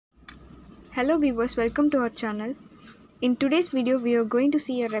Hello viewers, welcome to our channel. In today's video, we are going to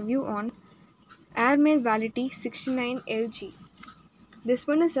see a review on Airmail Wality 69LG. This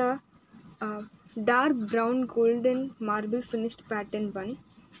one is a dark brown golden marble finished pattern one,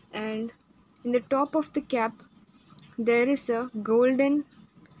 and in the top of the cap there is a golden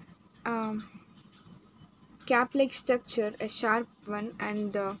um, cap-like structure, a sharp one,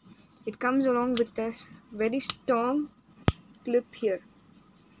 and it comes along with a very strong clip here,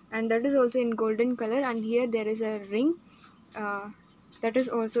 and that is also in golden color. And here there is a ring uh, that is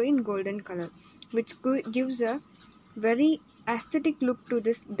also in golden color, which gives a very aesthetic look to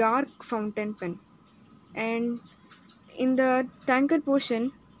this dark fountain pen. And in the tanker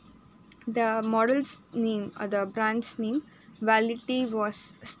portion, the model's name or the brand's name Validity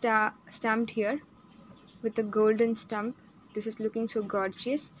was stamped here with a golden stamp. This is looking so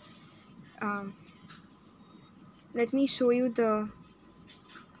gorgeous. um, Let me show you the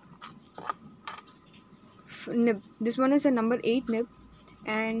nib. This one is a number 8 nib,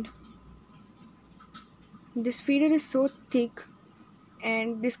 and this feeder is so thick,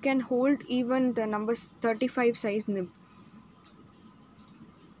 and this can hold even the number 35 size nib.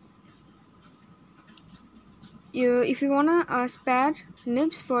 If you wanna spare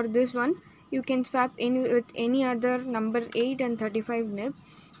nibs for this one, you can swap in with any other number 8 and 35 nib,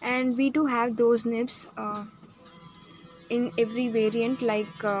 and we do have those nibs in every variant,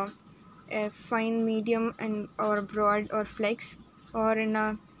 like a fine, medium, and or broad or flex, or in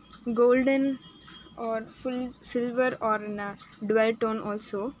a golden or full silver, or in a dual tone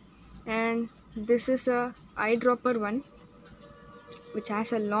also. And this is a eyedropper one, which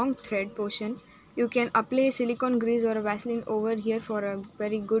has a long thread portion. You can apply silicone grease or a Vaseline over here for a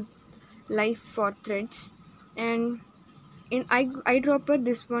very good life for threads. And in eyedropper,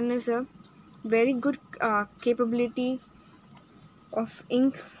 this one is a very good capability of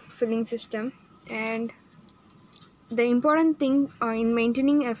ink filling system. And the important thing in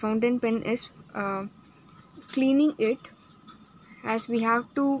maintaining a fountain pen is cleaning it, as we have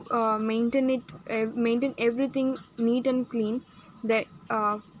to maintain everything neat and clean. The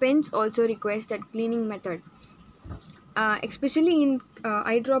pens also requires that cleaning method, especially in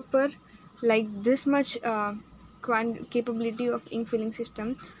eyedropper like this much capability of ink filling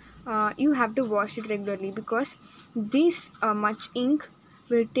system. You have to wash it regularly, because this much ink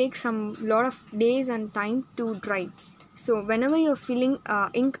will take some lot of days and time to dry. So whenever you're filling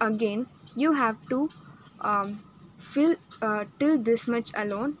ink again, you have to fill till this much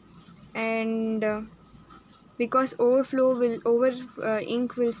alone. And because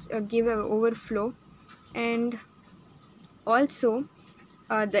ink will give a overflow. And also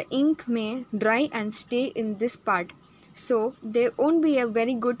the ink may dry and stay in this part, so there won't be a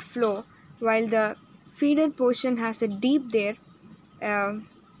very good flow. While the feeder portion has a deep there, uh,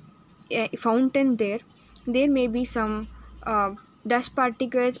 a fountain there may be some dust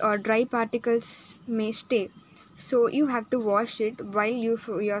particles or dry particles may stay. So you have to wash it while you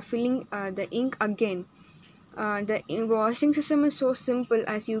are filling the ink again. The washing system is so simple,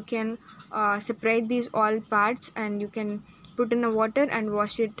 as you can separate these all parts, and you can put in a water and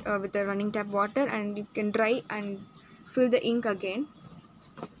wash it with the running tap water, and you can dry and fill the ink again.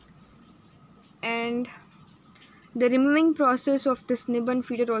 And the removing process of this nib and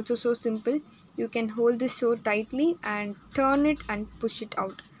feeder also so simple. You can hold this so tightly and turn it and push it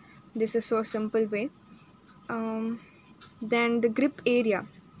out. This is so simple way. Then the grip area.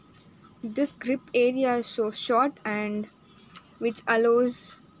 This grip area is so short, and which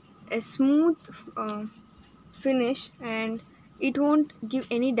allows a smooth finish, and it won't give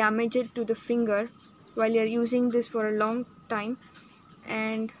any damage to the finger while you're using this for a long time.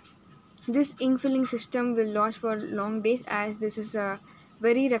 And this ink filling system will last for long days, as this is a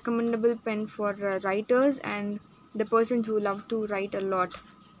very recommendable pen for writers and the persons who love to write a lot.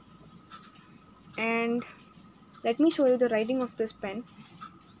 And let me show you the writing of this pen.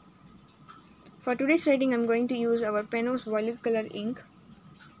 For today's writing, I'm going to use our Penos violet color ink,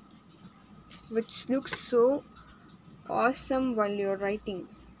 which looks so awesome while you're writing,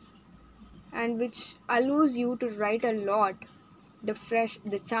 and which allows you to write a lot. The fresh,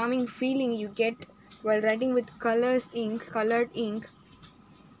 the charming feeling you get while writing with colored ink,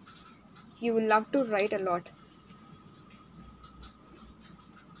 you will love to write a lot.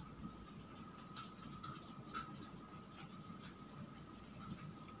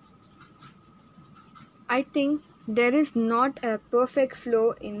 I think there is not a perfect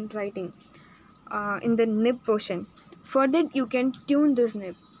flow in writing in the nib portion. For that, you can tune this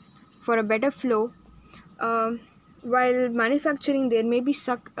nib for a better flow. While manufacturing, there may be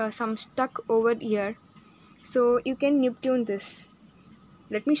some stuck over here, so you can nib tune this.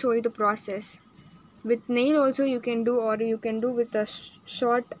 let me show you the process. With nail also you can do, or you can do with a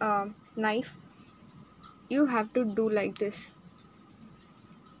short knife. You have to do like this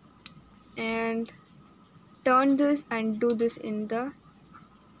and turn this and do this in the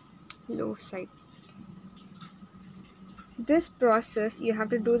low side. This process you have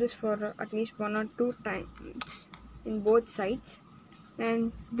to do this for at least 1 or 2 times in both sides,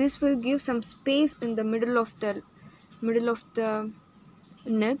 and this will give some space in the middle of the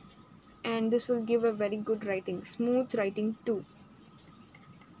nib, and this will give a very good writing, smooth writing too.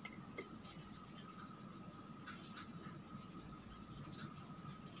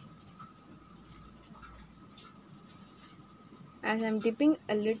 As I'm dipping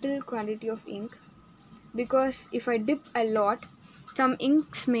a little quantity of ink, because if I dip a lot, some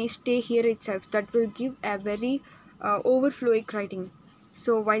inks may stay here itself. That will give a very overflowing writing.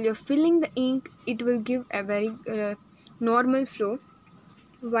 So while you're filling the ink, it will give a very normal flow.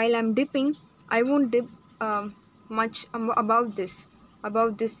 While I'm dipping, I won't dip much above this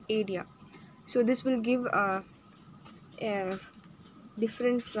area. So this will give a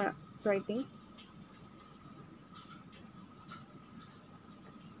different writing.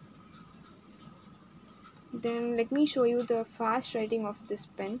 Then let me show you the fast writing of this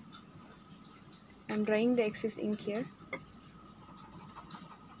pen. I'm drying the excess ink here.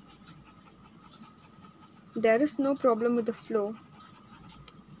 There is no problem with the flow.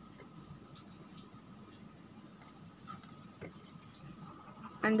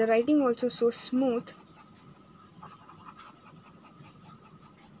 And the writing also so smooth.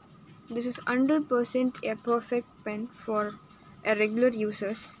 This is 100% a perfect pen for a regular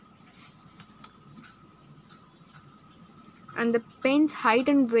users. And the pen's height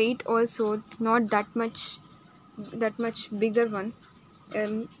and weight also not that much bigger one.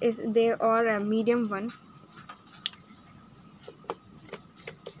 Is there or a medium one.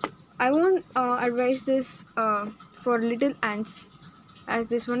 I won't advise this for little ants, as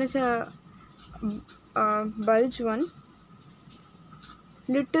this one is a bulge one.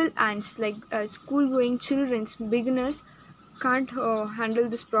 Little ants like school going children's beginners can't handle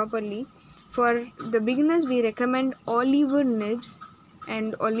this properly. For the beginners we recommend Oliver nibs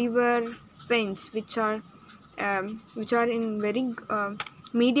and Oliver pens, which are in very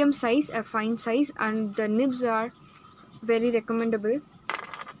medium size, a fine size, and the nibs are very recommendable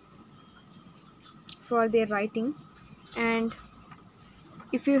for their writing. And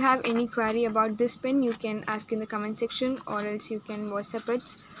if you have any query about this pen, you can ask in the comment section, or else you can WhatsApp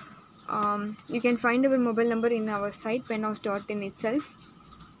it. You can find our mobile number in our site penhouse.in itself.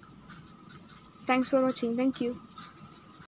 Thanks for watching. Thank you.